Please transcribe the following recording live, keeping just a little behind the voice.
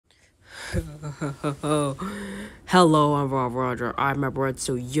Hello, I'm Rob Roger. I'm my brother,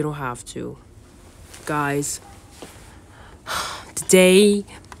 so you don't have to. Guys, today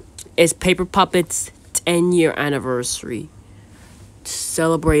is Paper Puppets' 10-year anniversary. To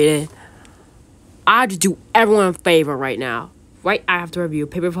celebrate it, I have to do everyone a favor right now. Right after review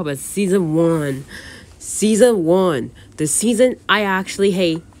Paper Puppets Season 1. Season 1. The season I actually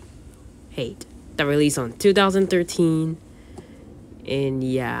hate. That released on 2013. And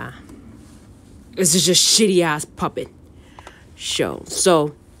yeah. This is just shitty ass puppet show.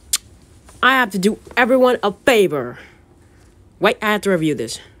 So I have to do everyone a favor. Right after review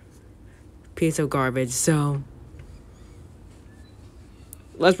this piece of garbage. So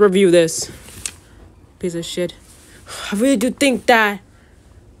let's review this piece of shit. I really do think that.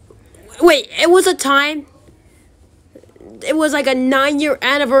 Wait, it was a time. It was like a 9-year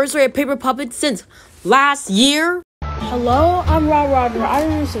anniversary of Paper Puppets since last year. Hello, I'm Roger. I don't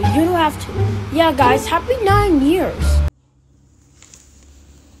know, so you don't have to. Yeah, guys, happy 9 years.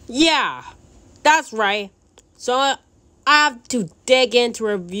 Yeah, that's right. So I have to dig in to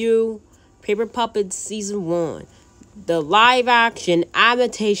review Paper Puppets Season 1. The live action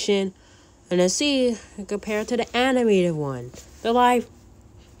adaptation, and to see compared to the animated one. The live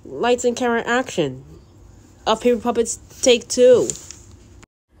lights and camera action of Paper Puppets Take 2.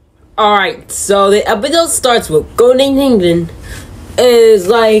 Alright, so the episode starts with Golden England is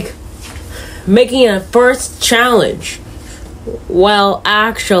like making a first challenge. Well,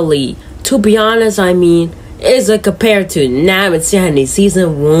 actually, to be honest, it's like compared to Nam and Sandy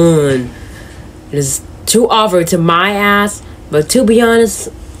Season 1. It is too over to my ass, but to be honest,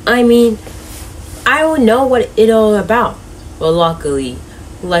 I don't know what it all about. But luckily,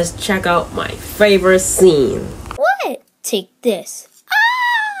 let's check out my favorite scene. What? Take this.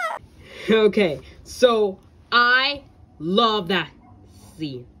 Okay, so I love that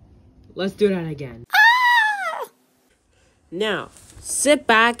scene. Let's do that again. Now, sit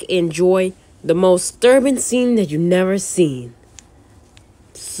back, enjoy the most disturbing scene that you've never seen.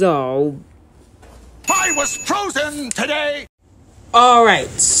 So, I was frozen today! alright,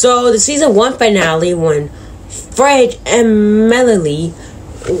 so the season 1 finale when Fred and Melanie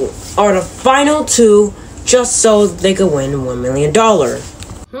are the final two just so they could win $1 million.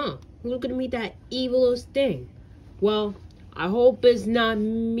 Huh, who's gonna meet that evil thing? Well, I hope it's not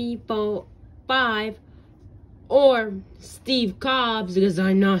Meatball 5 or Steve Cobbs because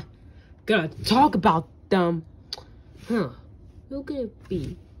I'm not gonna talk about them. Huh, who could it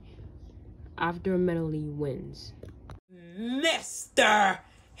be after Melanie wins? Mr.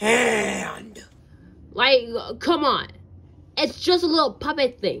 Hand! Like, come on. It's just a little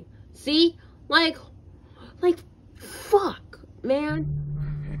puppet thing. See? Like, fuck, man.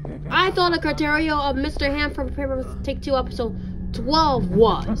 I thought the criteria of Mr. Hand from Paper Take 2 episode 12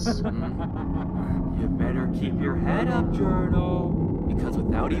 was. You better keep your head up, Journal. Because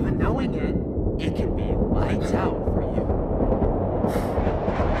without even knowing it, it can be lights out for you.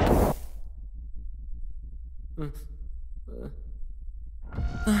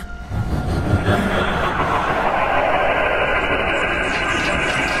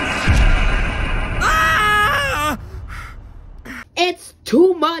 It's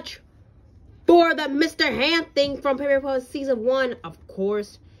too much for the Mr. Hand thing from Paper Puppets Season 1. Of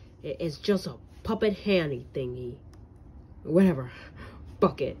course, it's just a puppet handy thingy. Whatever.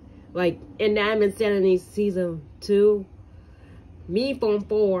 Fuck it. Like, in Nam and Sanity Season 2, Me from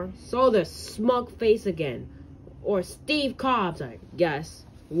 4 saw the smug face again. Or Steve Cobbs, I guess.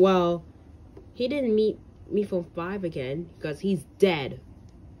 Well, he didn't meet Me from 5 again, because he's dead.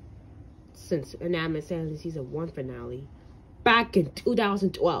 Since Nam and Sanity Season 1 finale. Back in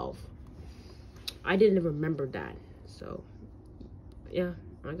 2012. I didn't remember that. So, yeah,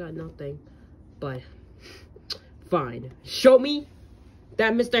 I got nothing. But, fine. Show me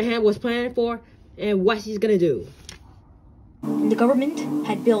that Mr. Hand was planning for and what he's gonna do. The government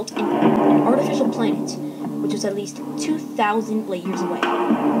had built an artificial planet, which was at least 2,000 light years away.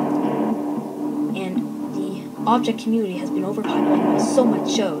 And the object community has been overpopulated by so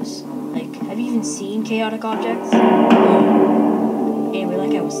much shows. Like, have you even seen Chaotic Objects? Anyway,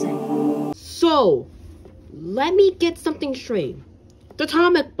 like I was saying. So, let me get something straight. The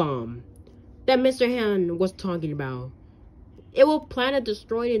atomic bomb that Mr. Hand was talking about, it will plan to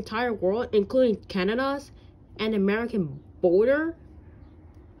destroy the entire world, including Canada's and American border?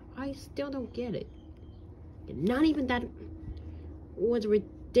 I still don't get it. Not even that was a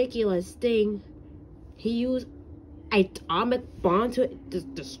ridiculous thing. He used an atomic bomb to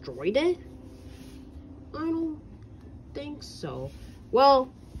destroy it? I don't think so.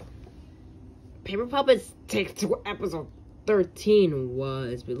 Well, Paper Puppets Take 2 episode 13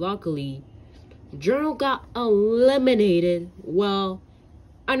 was, but luckily, Journal got eliminated. Well,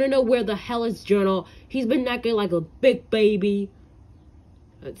 I don't know where the hell is Journal. He's been acting like a big baby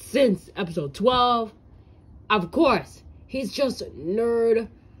since episode 12. Of course, he's just a nerd,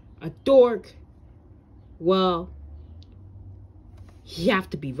 a dork. Well, he have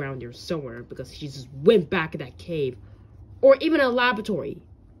to be around here somewhere because he just went back in that cave. Or even a laboratory.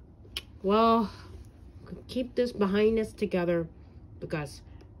 Well, keep this behind us together because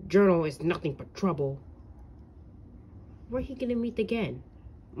Journal is nothing but trouble. Where he gonna meet again?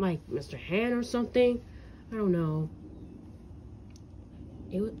 Like Mr. Han or something? I don't know.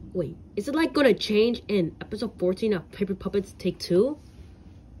 Wait, is it like gonna change in episode 14 of Paper Puppets Take 2?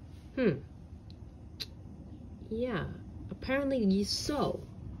 Yeah, apparently so.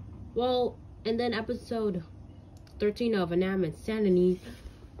 Well, and then episode 13 of Anam Insanity,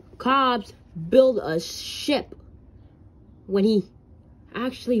 Cobbs build a ship. When he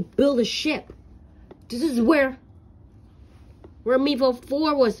actually built a ship. This is where Mifo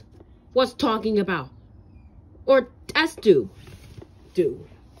 4 was talking about. Or S2.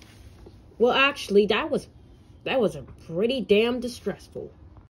 Well, actually, that was a pretty damn distressful.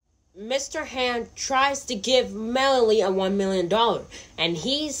 Mr. Han tries to give Melanie a $1 million, and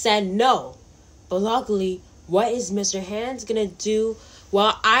he said no. But luckily, what is Mr. Han's gonna do?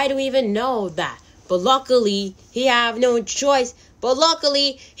 Well, I don't even know that. But luckily, he have no choice. But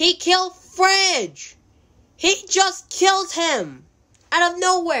luckily, he killed Fridge. He just killed him out of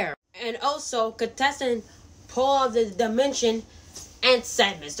nowhere. And also, contestant pulled out the dimension and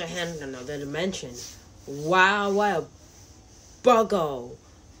sent Mr. Han in another dimension. Wow, what a buggo.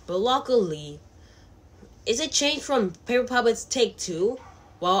 But luckily, is it changed from Paper Puppets Take 2?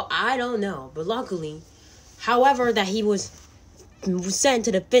 Well, I don't know. But luckily, however, that he was sent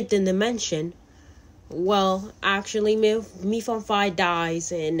to the 5th dimension. Well, actually, Mifon 5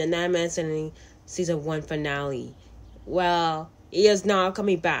 dies in the Anam Insanity Season 1 finale. Well, he is not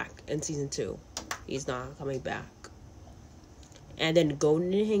coming back in Season 2. He's not coming back. And then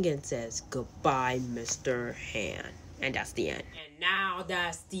Golden Higgins says, goodbye, Mr. Han. And that's the end. And now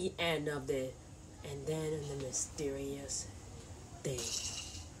that's the end of the... And then the mysterious thing.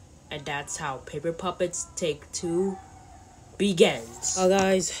 And that's how Paper Puppets Take 2 begins. Oh,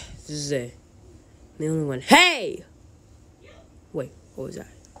 guys, this is it. The only one. Hey! Wait, what was that?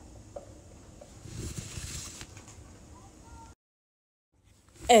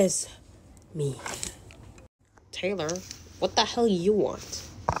 It's me. Taylor, what the hell you want?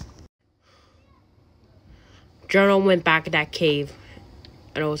 Journal went back in that cave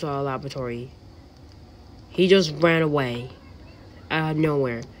and also a laboratory. He just ran away out of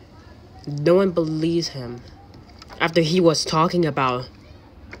nowhere. No one believes him after he was talking about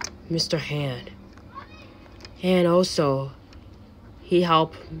Mr. Han. And also, he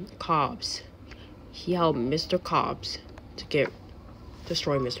helped Cobbs. He helped Mr. Cobbs to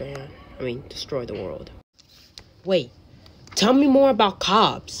destroy Mr. Han. I mean, destroy the world. Wait, tell me more about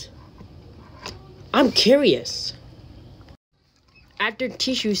Cobbs. I'm curious. After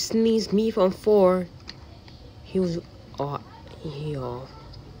Tissue sneezed me from 4, he got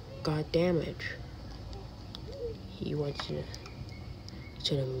damaged. He went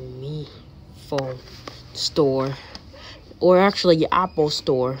to the Me phone store, or actually the Apple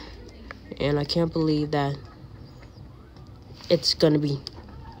store, and I can't believe that it's gonna be,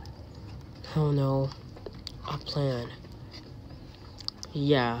 I don't know, a plan.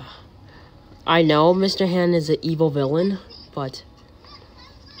 Yeah, I know Mr. Han is an evil villain, but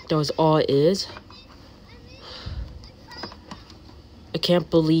that was all it is. I can't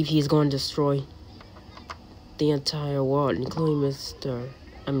believe he's going to destroy the entire world, including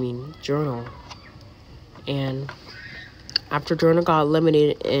Journal. And after Journal got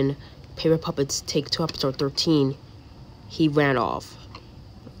eliminated in Paper Puppets Take 2 episode 13, he ran off.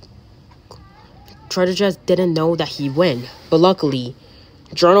 Treasure just didn't know that he went, but luckily,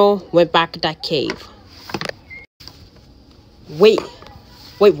 Journal went back to that cave. Wait,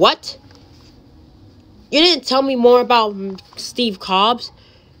 what? You didn't tell me more about Steve Cobbs.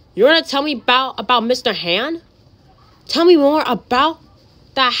 You're gonna tell me about Mr. Han? Tell me more about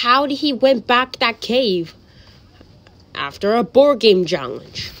that. How did he went back to that cave after a board game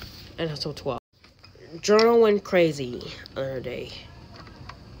challenge? And episode 12. Journal went crazy the other day.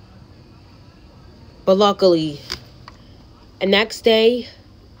 But luckily, the next day,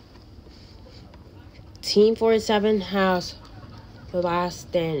 Team 47 has the last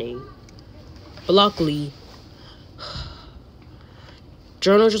standing. But luckily,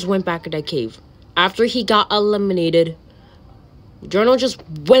 Journal just went back in that cave. After he got eliminated, Journal just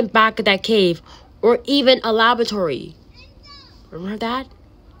went back in that cave, or even a laboratory. Remember that?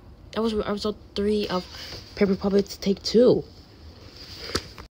 That was episode 3 of Paper Puppets Take 2.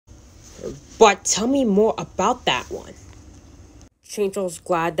 But tell me more about that one. Chainsaw's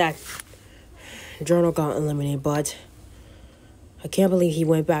glad that Journal got eliminated, but I can't believe he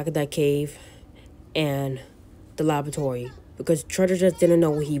went back in that cave and the laboratory because Treasure just didn't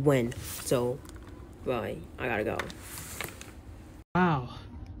know where he went. So, bye. I gotta go. Wow.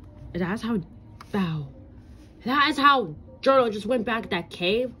 That is how Journal just went back to that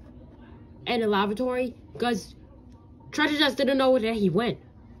cave and the laboratory because Treasure just didn't know where he went.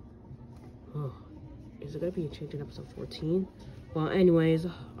 Oh, is it gonna be changed in episode 14? Well, anyways,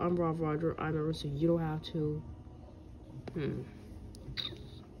 I'm Rob Roger. I'm a so you don't have to.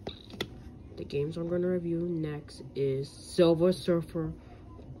 The games I'm gonna review next is Silver Surfer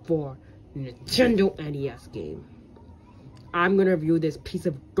for Nintendo NES game. I'm gonna review this piece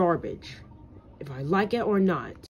of garbage, if I like it or not.